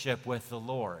relationship with the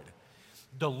Lord.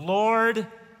 The Lord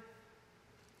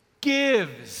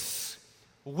gives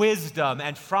wisdom,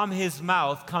 and from his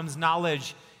mouth comes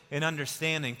knowledge and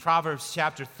understanding. Proverbs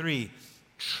chapter 3,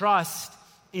 trust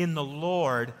in the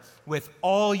Lord with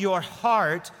all your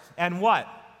heart and what?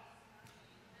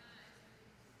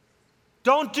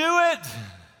 Don't do it.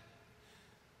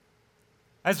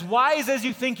 As wise as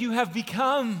you think you have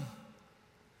become,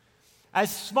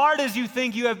 as smart as you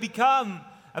think you have become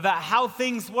about how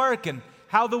things work and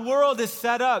how the world is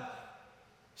set up,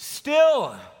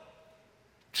 still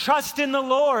trust in the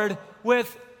Lord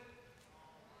with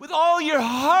all your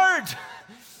heart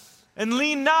and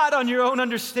lean not on your own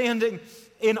understanding.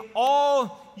 In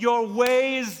all your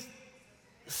ways,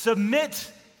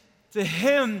 submit to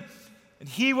him, and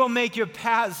he will make your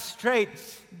paths straight.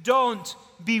 Don't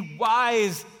be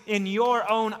wise in your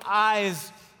own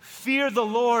eyes. Fear the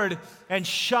Lord and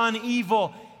shun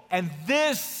evil, and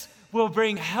this will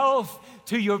bring health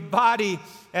to your body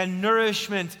and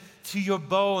nourishment to your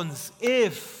bones.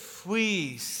 If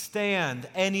we stand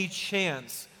any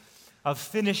chance of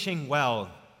finishing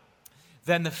well,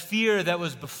 then the fear that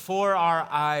was before our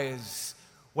eyes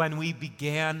when we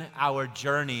began our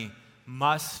journey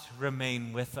must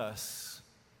remain with us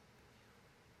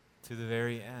to the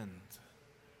very end.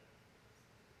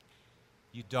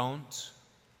 You don't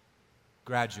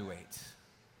graduate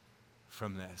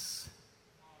from this.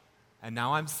 And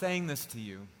now I'm saying this to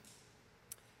you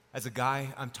as a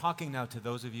guy. I'm talking now to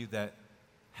those of you that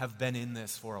have been in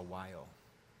this for a while.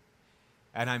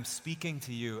 And I'm speaking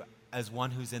to you as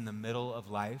one who's in the middle of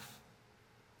life.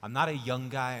 I'm not a young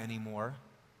guy anymore,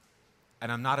 and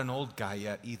I'm not an old guy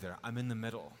yet either. I'm in the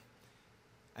middle.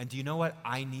 And do you know what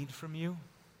I need from you?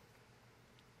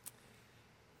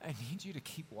 I need you to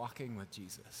keep walking with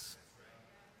Jesus.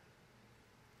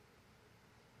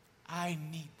 I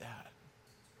need that.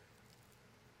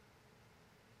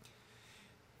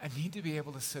 I need to be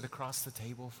able to sit across the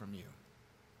table from you.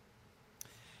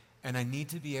 And I need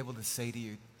to be able to say to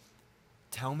you,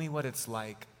 tell me what it's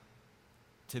like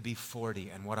to be 40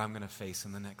 and what I'm going to face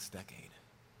in the next decade.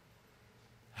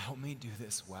 Help me do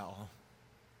this well.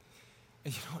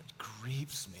 And you know what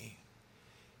grieves me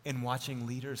in watching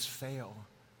leaders fail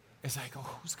It's like,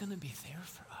 oh, who's going to be there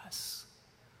for us?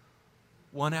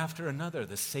 One after another,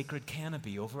 the sacred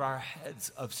canopy over our heads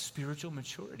of spiritual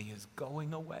maturity is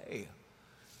going away.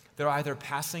 They're either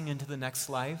passing into the next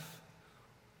life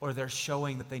or they're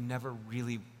showing that they never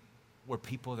really were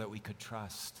people that we could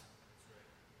trust.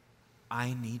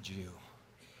 I need you.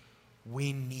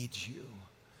 We need you.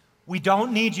 We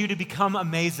don't need you to become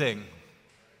amazing.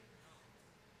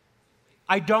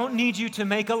 I don't need you to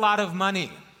make a lot of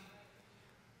money.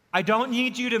 I don't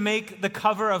need you to make the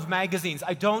cover of magazines.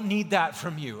 I don't need that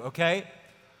from you, okay?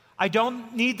 I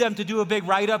don't need them to do a big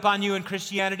write-up on you in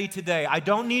Christianity Today. I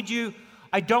don't need you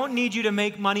to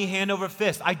make money hand over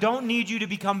fist. I don't need you to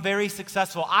become very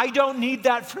successful. I don't need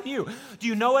that from you. Do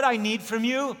you know what I need from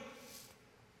you?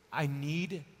 I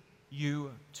need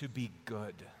you to be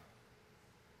good,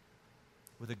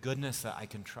 with a goodness that I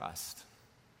can trust.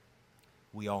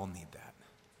 We all need that.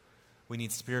 We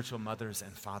need spiritual mothers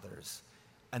and fathers.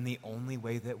 And the only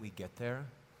way that we get there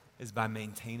is by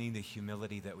maintaining the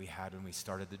humility that we had when we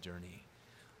started the journey.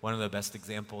 One of the best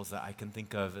examples that I can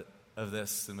think of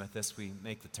this, and with this we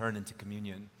make the turn into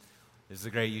communion, is the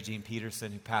great Eugene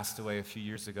Peterson, who passed away a few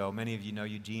years ago. Many of you know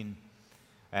Eugene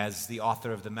as the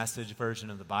author of the Message version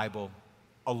of the Bible,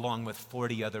 along with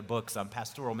 40 other books on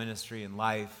pastoral ministry and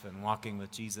life and walking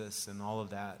with Jesus and all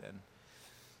of that. And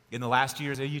in the last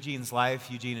years of Eugene's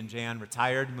life, Eugene and Jan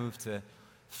retired, moved to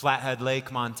Flathead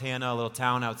Lake, Montana, a little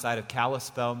town outside of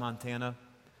Kalispell, Montana.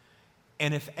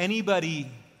 And if anybody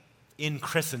in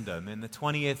Christendom in the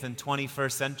 20th and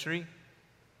 21st century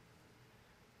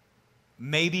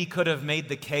maybe could have made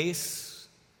the case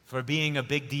for being a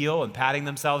big deal and patting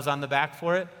themselves on the back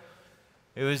for it,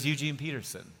 it was Eugene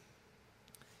Peterson.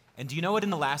 And do you know what in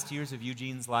the last years of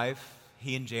Eugene's life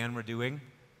he and Jan were doing?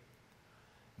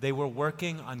 They were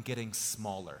working on getting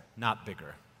smaller, not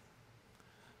bigger.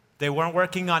 They weren't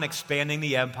working on expanding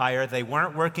the empire. They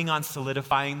weren't working on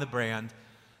solidifying the brand.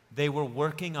 They were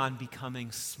working on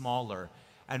becoming smaller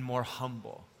and more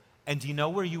humble. And do you know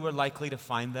where you were likely to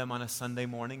find them on a Sunday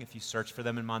morning if you searched for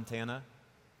them in Montana?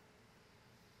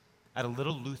 At a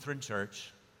little Lutheran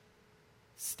church,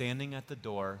 standing at the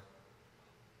door,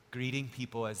 greeting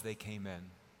people as they came in.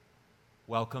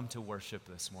 Welcome to worship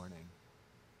this morning.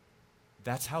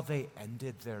 That's how they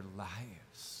ended their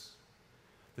lives.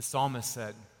 The psalmist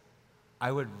said,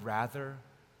 I would rather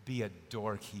be a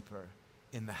doorkeeper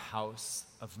in the house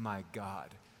of my God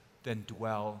than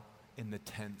dwell in the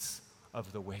tents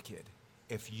of the wicked.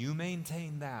 If you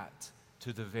maintain that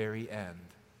to the very end,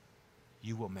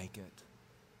 you will make it,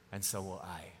 and so will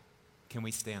I. Can we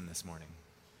stand this morning?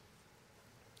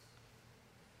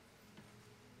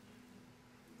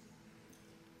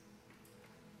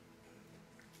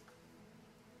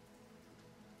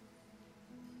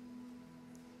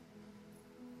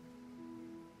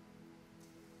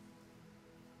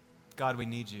 God, we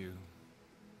need you.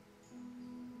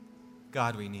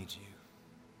 God, we need you.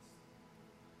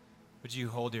 Would you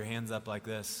hold your hands up like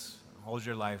this? Hold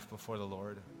your life before the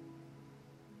Lord.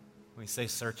 We say,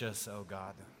 search us, O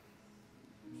God.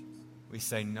 We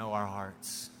say, know our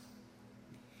hearts.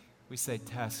 We say,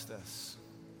 test us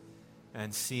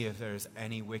and see if there's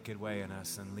any wicked way in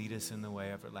us and lead us in the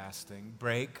way everlasting.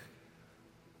 Break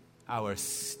our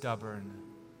stubborn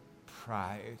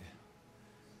pride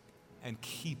and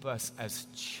keep us as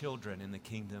children in the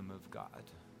kingdom of God.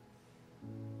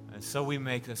 And so we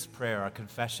make this prayer, our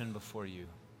confession before you.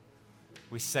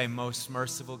 We say, most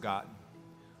merciful God,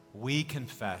 we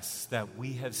confess that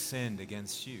we have sinned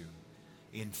against you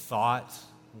in thought,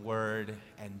 word,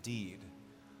 and deed,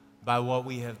 by what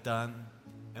we have done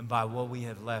and by what we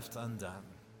have left undone.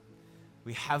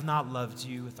 We have not loved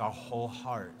you with our whole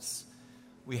hearts.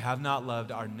 We have not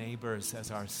loved our neighbors as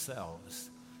ourselves.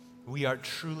 We are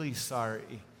truly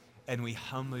sorry, and we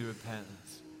humbly repent.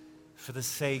 For the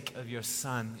sake of your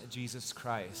Son, Jesus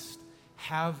Christ,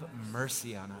 have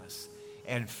mercy on us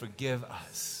and forgive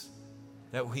us,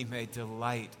 that we may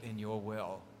delight in your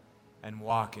will and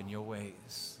walk in your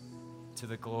ways, to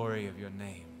the glory of your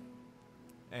name.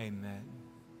 Amen.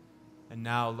 And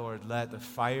now, Lord, let the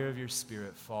fire of your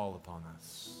Spirit fall upon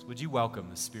us. Would you welcome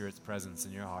the Spirit's presence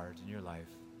in your heart, in your life?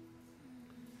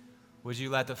 Would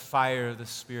you let the fire of the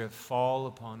Spirit fall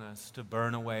upon us to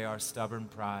burn away our stubborn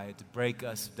pride, to break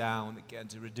us down again,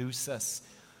 to reduce us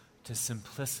to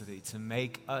simplicity, to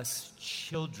make us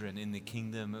children in the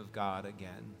kingdom of God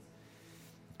again.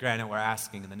 Granted, we're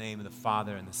asking in the name of the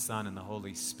Father and the Son and the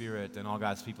Holy Spirit, and all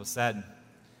God's people said.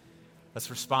 Let's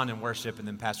respond in worship, and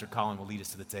then Pastor Colin will lead us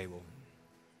to the table.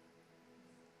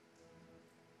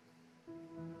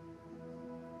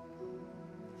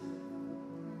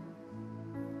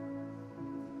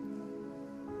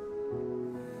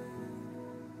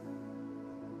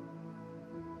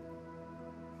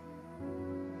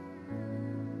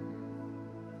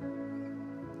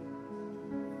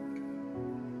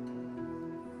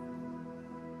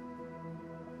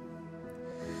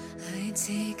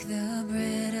 take the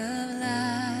bread of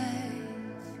life,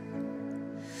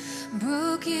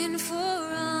 broken for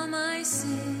all my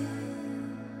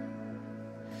sin,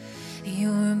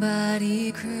 your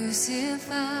body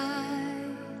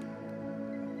crucified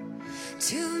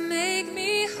to make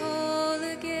me whole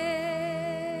again.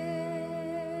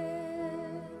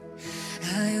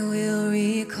 I will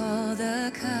recall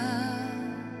the cup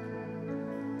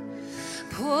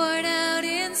poured out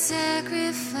in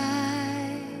sacrifice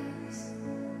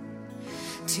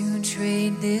to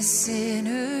trade this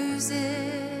sinner's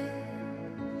end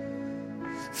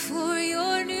for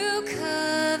your new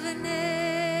covenant.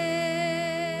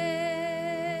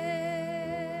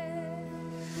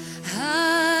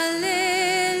 Hallelujah,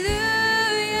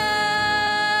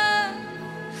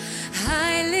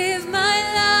 I live my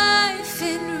life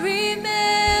in remembrance.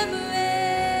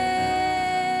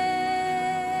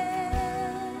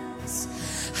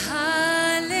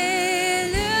 Hallelujah,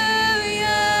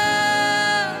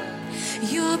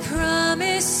 your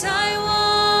promise I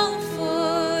won't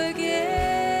forget.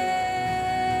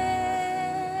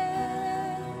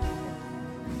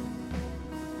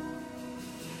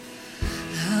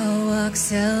 I'll walk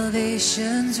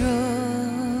salvation's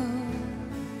road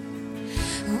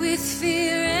with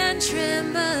fear and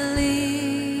trembling,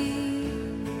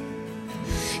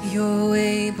 your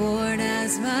way born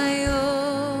as my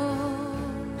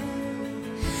own,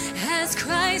 as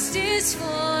Christ is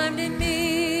formed in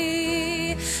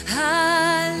me.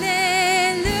 Hallelujah,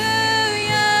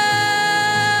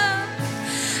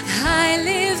 I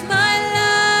live my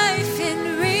life in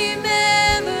remembrance.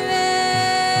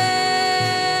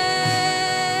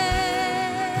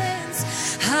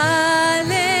 Hallelujah,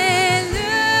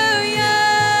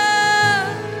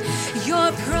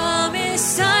 your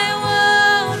promise I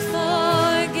won't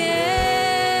forget.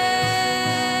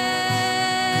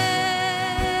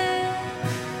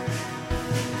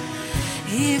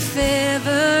 If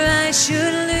ever I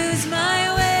should lose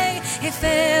my way, if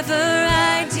ever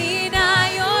I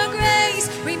deny your grace,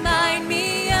 remind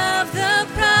me of the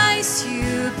price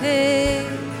you paid.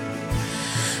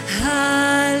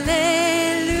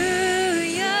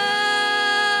 Hallelujah,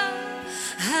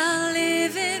 I'll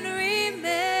live in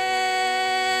remembrance.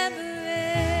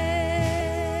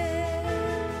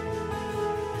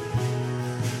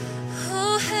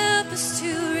 Oh, help us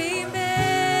to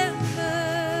remember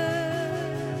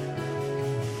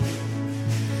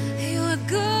your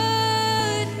goodness,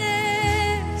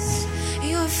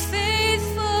 your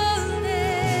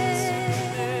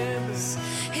faithfulness.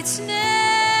 It's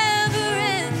never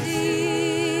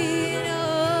ending.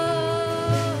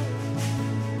 Oh,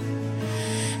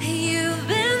 you've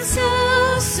been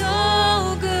so,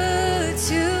 so good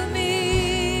to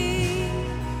me.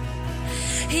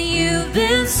 You've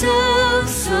been so,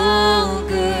 so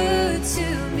good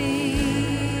to me.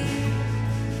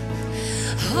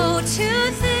 Oh,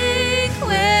 to think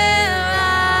where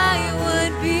I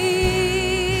would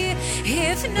be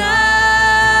if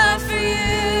not for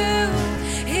you,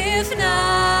 if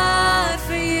not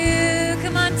for you.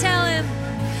 Come on, tell him.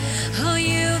 Oh,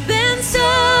 you've been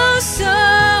so,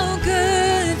 so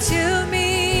good to me.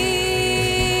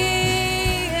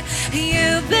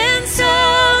 You've been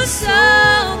so,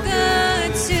 so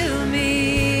good to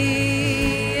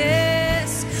me.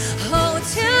 Yes. Oh,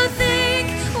 to think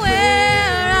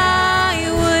where I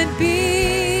would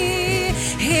be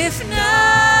if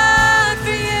not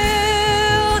for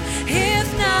you, if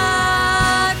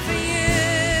not for you.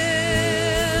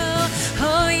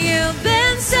 Oh, you've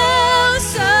been so,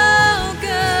 so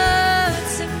good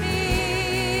to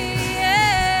me.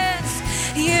 Yes,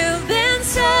 you've been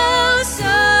so,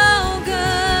 so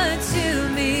good to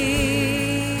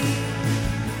me.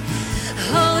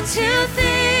 Oh, to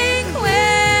think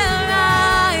where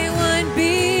I would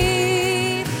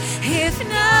be if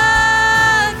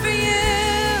not for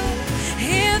you,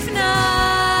 if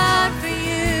not for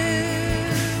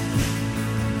you.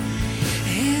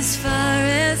 As far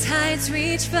as heights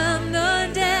reach from the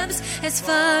depths, as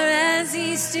far as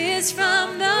east is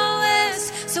from the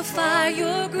west, so far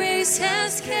your grace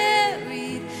has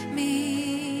carried me.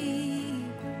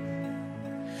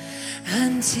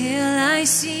 Until I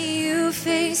see you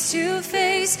face to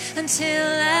face, until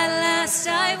at last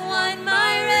I won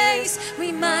my race,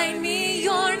 remind me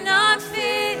you're not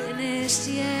finished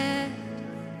yet.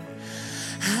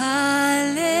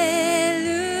 Hallelujah,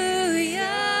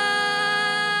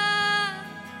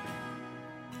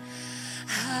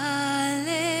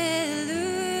 hallelujah,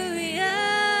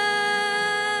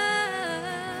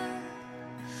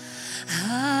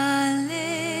 hallelujah.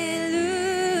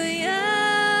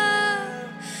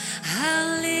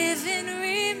 I'll live in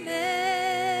remembrance.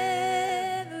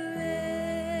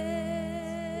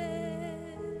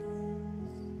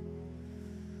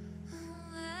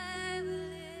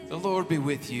 Lord be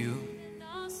with you. and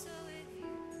also with you.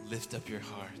 Lift up your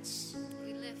hearts.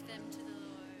 We lift them to the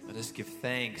Lord. Let us give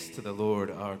thanks to the Lord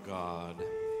our God.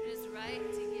 It is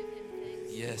right to give him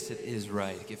thanks. Yes, it is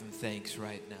right. Give him thanks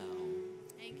right now.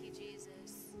 Thank you, Jesus.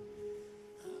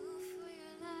 Oh, for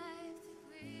your life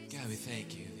that we're God, we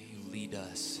thank you that you lead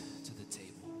us to the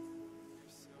table.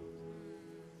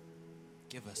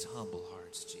 Give us humble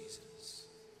hearts, Jesus.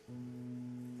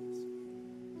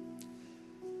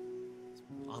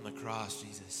 On the cross,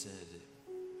 Jesus said,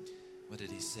 what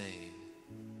did he say?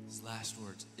 His last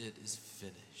words, it is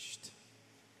finished.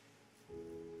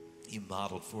 He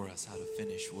modeled for us how to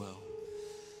finish well.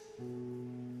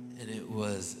 And it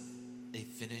was a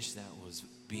finish that was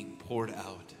being poured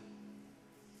out.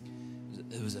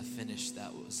 It was a finish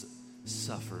that was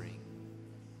suffering,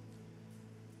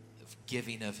 of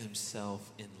giving of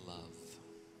himself in love.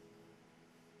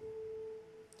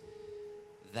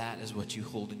 That is what you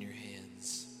hold in your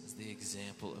hands, is the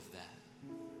example of that.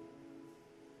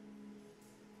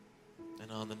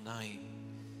 And on the night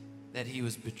that he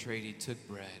was betrayed, he took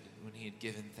bread. When he had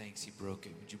given thanks, he broke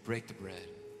it. Would you break the bread?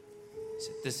 He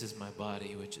said, this is my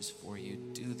body, which is for you.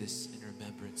 Do this in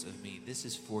remembrance of me. This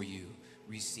is for you.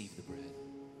 Receive the bread.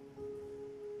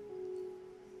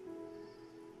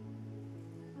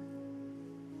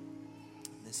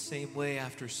 In the same way,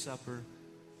 after supper,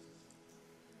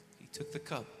 he took the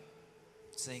cup,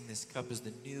 saying, this cup is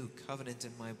the new covenant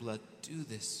in my blood. Do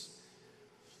this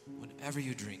whenever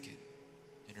you drink it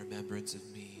in remembrance of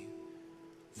me.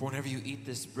 For whenever you eat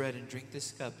this bread and drink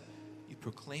this cup, you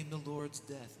proclaim the Lord's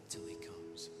death until he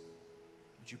comes.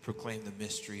 Would you proclaim the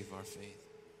mystery of our faith?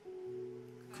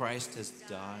 Christ has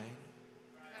died.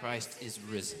 Christ is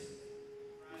risen.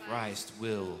 Christ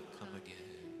will come again.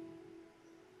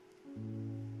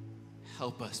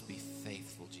 Help us be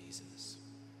faithful, Jesus.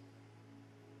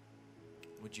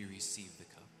 Would you receive the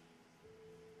cup?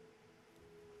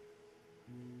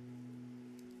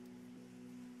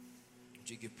 Would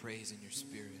you give praise in your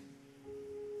spirit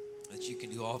that you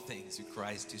can do all things through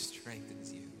Christ who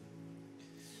strengthens you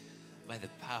by the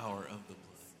power of the blood?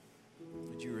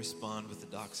 Would you respond with the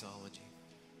doxology?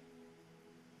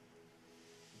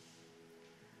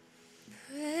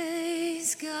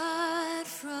 Praise God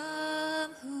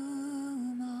from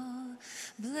whom all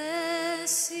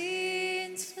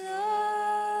blessings flow.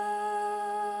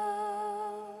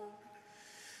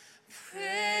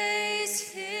 Praise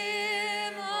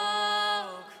him,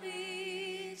 all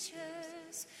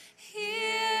creatures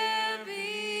here below.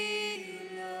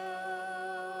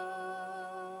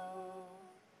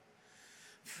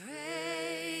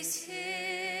 Praise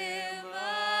him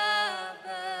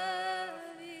above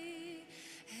the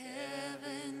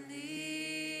heavenly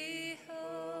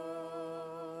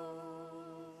hosts.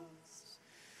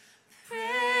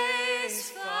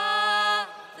 Praise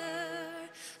Father,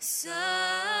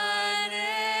 Son,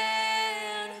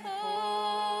 and Holy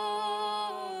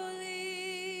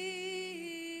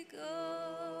Ghost.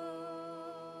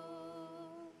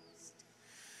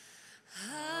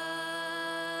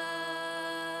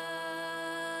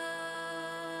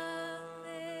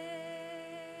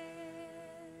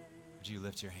 Would you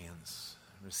lift your hands,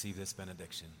 receive this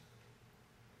benediction?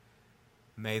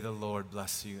 May the Lord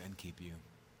bless you and keep you.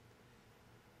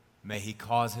 May he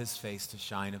cause his face to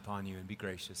shine upon you and be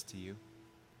gracious to you.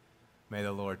 May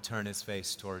the Lord turn his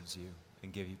face towards you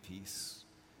and give you peace.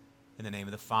 In the name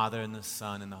of the Father, and the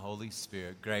Son, and the Holy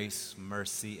Spirit, grace,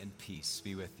 mercy, and peace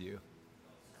be with you.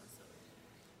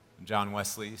 John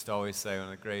Wesley used to always say, one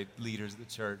of the great leaders of the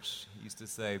church, he used to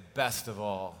say, best of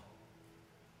all,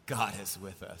 God is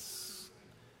with us.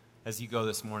 As you go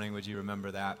this morning, would you remember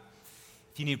that?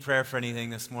 If you need prayer for anything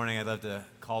this morning, I'd love to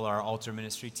call our altar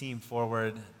ministry team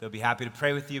forward. They'll be happy to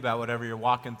pray with you about whatever you're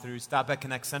walking through. Stop at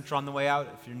Connect Central on the way out.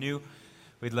 If you're new,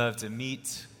 we'd love to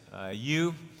meet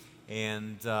you.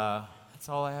 And that's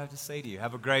all I have to say to you.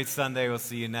 Have a great Sunday. We'll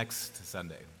see you next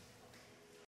Sunday.